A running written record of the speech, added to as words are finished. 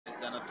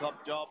Done a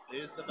top job.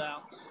 Here's the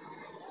bounce.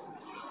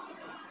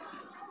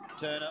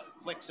 Turner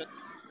flicks it.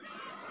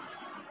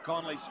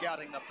 Conley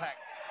scouting the pack.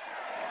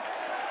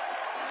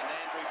 And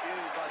Andrew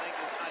Hughes, I think,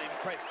 is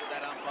unimpressed at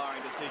that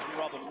umpiring decision.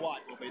 Robin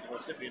White will be the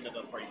recipient of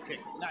a free kick.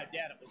 No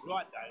doubt it was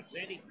right, though,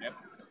 Sandy. Yep.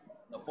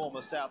 The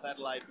former South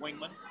Adelaide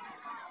wingman.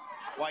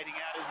 Waiting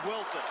out is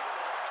Wilson.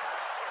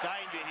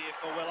 Danger here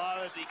for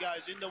Willow as he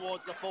goes in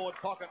towards the forward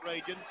pocket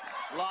region.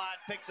 Lyon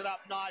picks it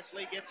up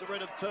nicely, gets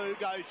rid of two,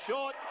 goes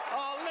short.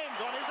 Oh, Len's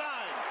on his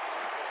own.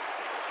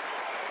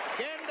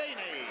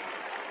 Gandini.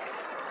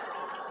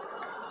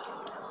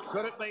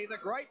 Could it be the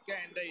great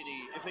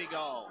Gandini if he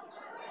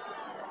goals?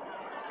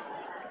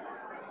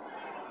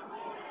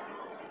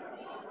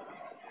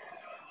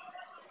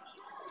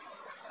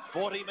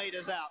 "40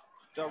 metres out,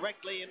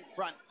 directly in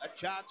front. A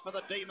chance for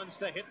the Demons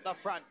to hit the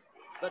front.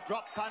 The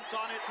drop punch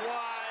on its way.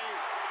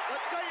 The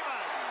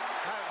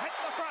Demons have hit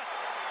the front.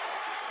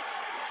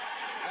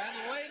 And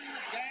Len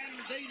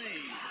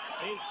Gandini.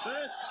 His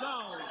first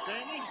goal,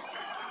 Sandy.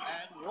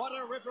 And what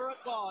a ripper it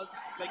was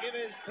to give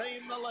his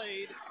team the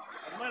lead.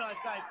 And when I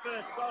say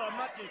first goal, I'm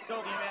not just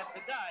talking about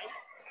today.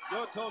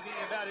 You're talking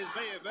about his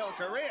VFL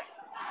career.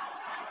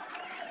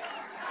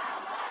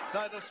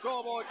 So the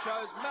scoreboard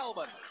shows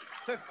Melbourne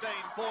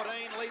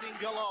 15-14 leading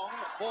Geelong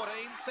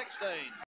 14-16.